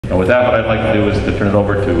And with that, what I'd like to do is to turn it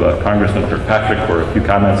over to Congressman Kirkpatrick for a few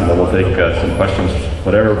comments, and then we'll take some questions,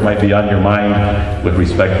 whatever might be on your mind with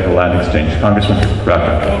respect to the land exchange. Congressman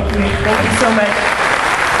Kirkpatrick. Thank you. Thank you so much.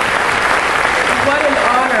 What an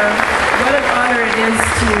honor it is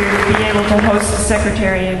to be able to host the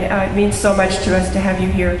Secretary, and it means so much to us to have you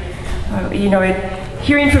here.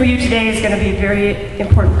 Hearing from you today is going to be a very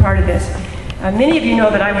important part of this. Many of you know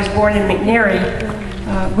that I was born in McNairy,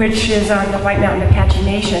 which is on the White Mountain Apache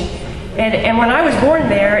Nation. And when I was born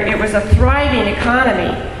there, it was a thriving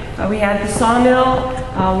economy. We had the sawmill,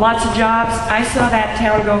 lots of jobs. I saw that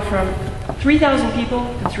town go from 3,000 people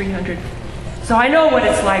to 300. So I know what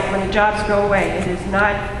it's like when the jobs go away. It is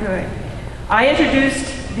not good. I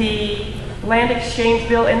introduced the land exchange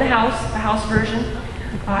bill in the House version,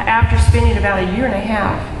 after spending about a year and a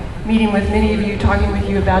half meeting with many of you, talking with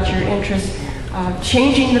you about your interests,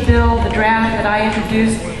 changing the bill, the draft that I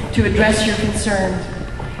introduced to address your concerns.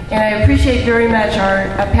 And I appreciate very much our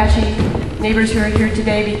Apache neighbors who are here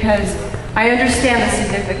today, because I understand the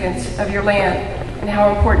significance of your land and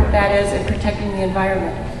how important that is in protecting the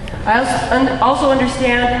environment. I also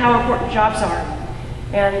understand how important jobs are.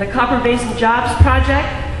 And the Copper Basin Jobs Project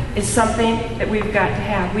is something that we've got to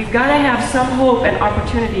have. We've got to have some hope and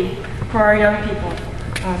opportunity for our young people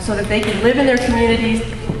so that they can live in their communities.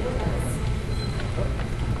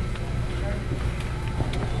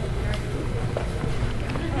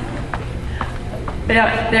 They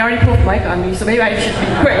already pulled the mic on me, so maybe I should be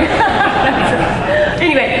quick.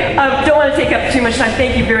 Anyway, don't want to take up too much time.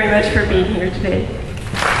 Thank you very much for being here today.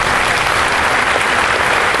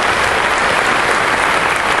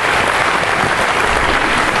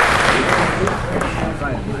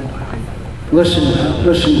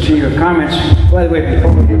 Listen to your comments. By the way,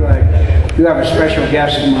 before we do, I do have a special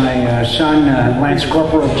guest, my son, Lance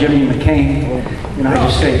Corporal Jimmy McCain,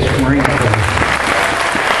 United States Marine Corps.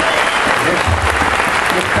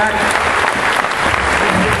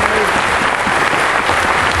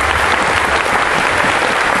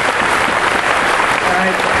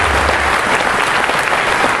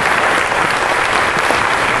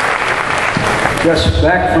 Just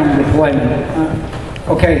back from deployment.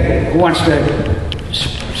 Okay, who wants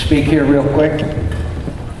to speak here real quick?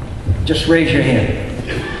 Just raise your hand.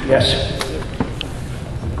 Yes.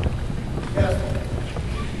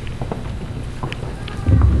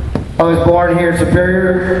 I was born here in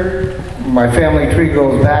Superior. My family tree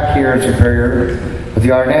goes back here in Superior with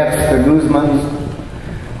the Arnett's, the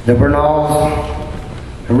Guzmans, the Bernals,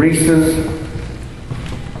 the Reeses,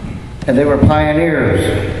 and they were pioneers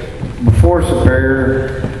before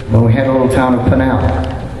Superior when we had a little town of Pinal.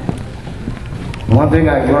 One thing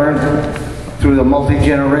I've learned through the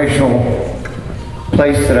multi-generational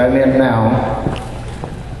place that I'm in now,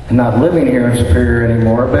 and not living here in Superior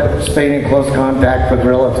anymore, but staying in close contact with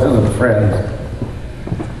relatives and friends.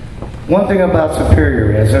 One thing about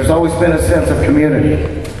Superior is there's always been a sense of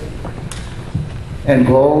community. And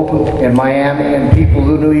Globe and Miami and people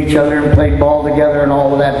who knew each other and played ball together and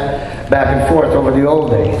all of that back and forth over the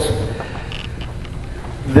old days.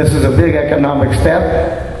 This is a big economic step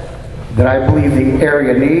that I believe the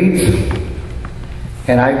area needs,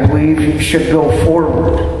 and I believe should go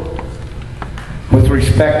forward with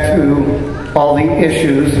respect to all the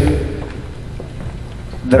issues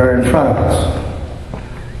that are in front of us.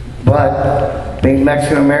 But being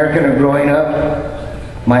Mexican American and growing up,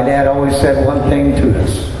 my dad always said one thing to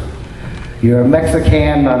us: you're a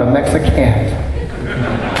Mexican, not a Mexicant.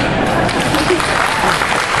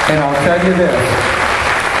 And I'll tell you this,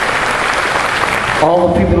 all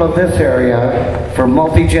the people of this area, for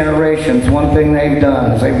multi-generations, one thing they've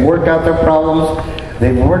done is they've worked out their problems,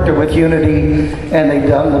 they've worked it with unity, and they've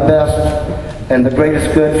done the best and the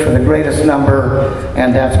greatest good for the greatest number,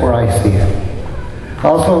 and that's where I see it.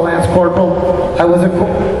 Also, Lance Corporal, I was a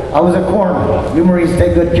corpsman. You Marines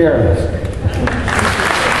take good care of us.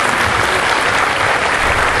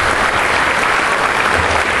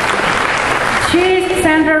 Chief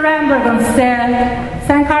Sandra Ramberg said,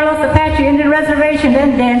 San Carlos Apache Indian Reservation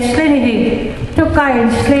and Dan Schlinity took I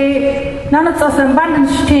and sleep, none of us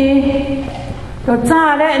abundance tea. To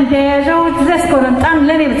Tara and Dejo, Zesco and Tan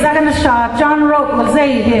Lenny, Zaganasha, John Rope was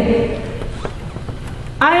here.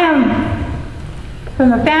 I am from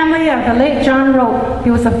the family of the late John Rope. He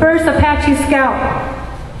was the first Apache scout.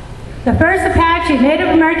 The first Apache Native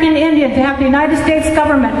American Indian to have the United States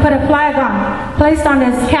government put a flag on, placed on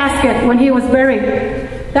his casket when he was buried.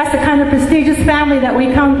 That's the kind of prestigious family that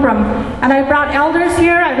we come from. And I brought elders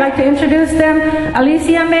here. I'd like to introduce them.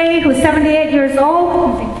 Alicia May, who's 78 years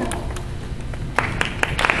old.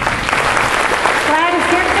 Gladys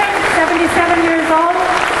Gibson, 77 years old.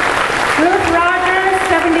 Ruth Rogers,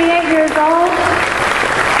 78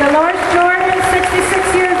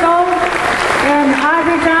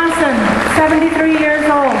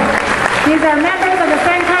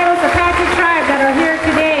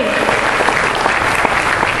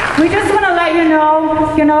 We just want to let you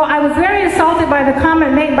know, I was very insulted by the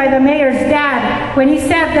comment made by the mayor's dad when he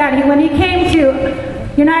said that when he came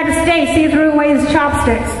to United States, he threw away his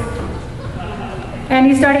chopsticks. And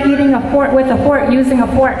he started eating with a fork, using a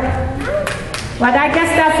fork. But I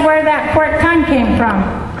guess that's where that fork tongue came from.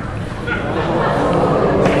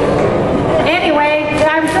 Anyway,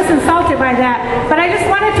 I was just insulted by that. But I just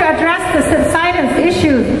wanted to address the subsidence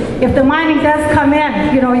issue. If the mining does come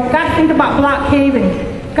in, you've got to think about block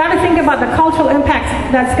caving. Got to think about the cultural impacts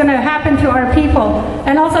that's going to happen to our people,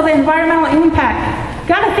 and also the environmental impact.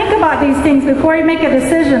 Got to think about these things before you make a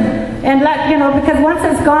decision, and because once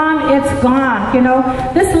it's gone, it's gone.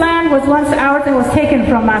 This land was once ours and was taken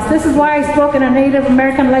from us. This is why I spoke in a Native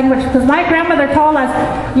American language, because my grandmother told us,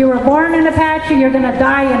 you were born in Apache, you're going to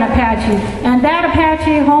die in Apache, and that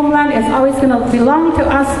Apache homeland is always going to belong to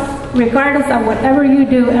us, regardless of whatever you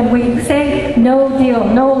do. And we say no deal,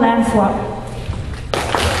 no land swap.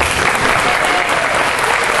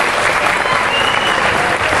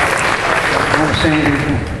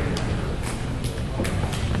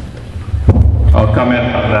 I'll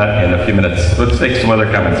comment on that in a few minutes. Let's take some other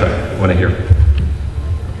comments I want to hear.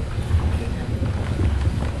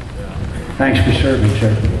 Thanks for serving,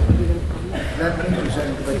 sir.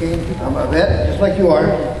 I'm a vet, just like you are.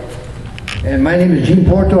 And my name is Gene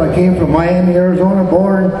Porto. I came from Miami, Arizona,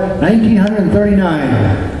 born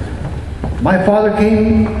 1939. My father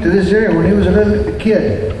came to this area when he was a little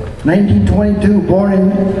kid. 1922, born in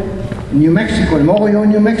New Mexico, in Mogollon,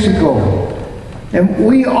 New Mexico. And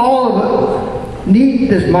we all need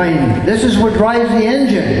this mining. This is what drives the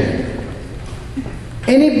engine.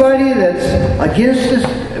 Anybody that's against this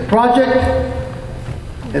project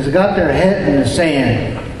has got their head in the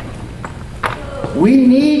sand. We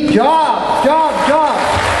need jobs, jobs, jobs.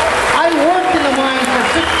 I worked in the mine for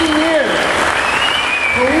 16 years.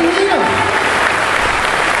 So we need them.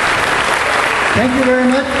 Thank you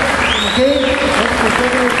very much. Okay, let's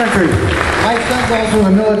protect our country. My son's also in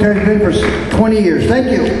the military, been for 20 years.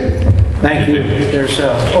 Thank you. Thank you. There's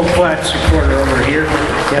a Oak Flat supporter over here.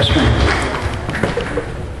 Yes, ma'am.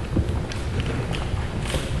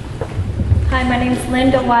 Hi, my name's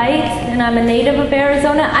Linda White, and I'm a native of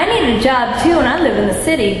Arizona. I need a job too, and I live in the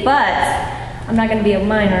city, but I'm not going to be a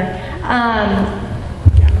miner.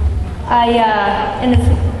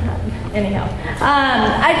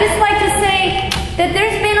 I'd just like to say that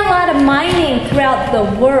there's been a lot of mining throughout the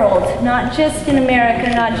world, not just in America,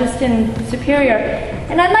 not just in Superior.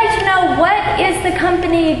 And I'd like to know, what is the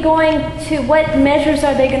company what measures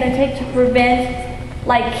are they going to take to prevent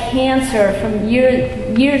like cancer from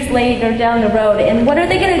years later down the road? And what are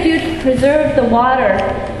they going to do to preserve the water,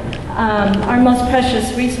 our most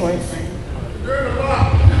precious resource?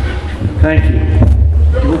 Thank you.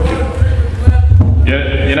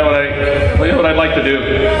 You know what I'd like to do?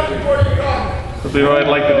 What I'd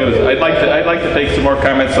like to do is I'd like to take some more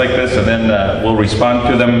comments like this, and then we'll respond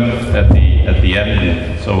to them at the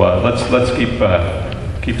end. So let's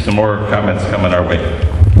keep some more comments coming our way.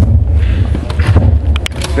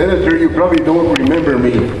 Senator, you probably don't remember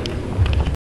me.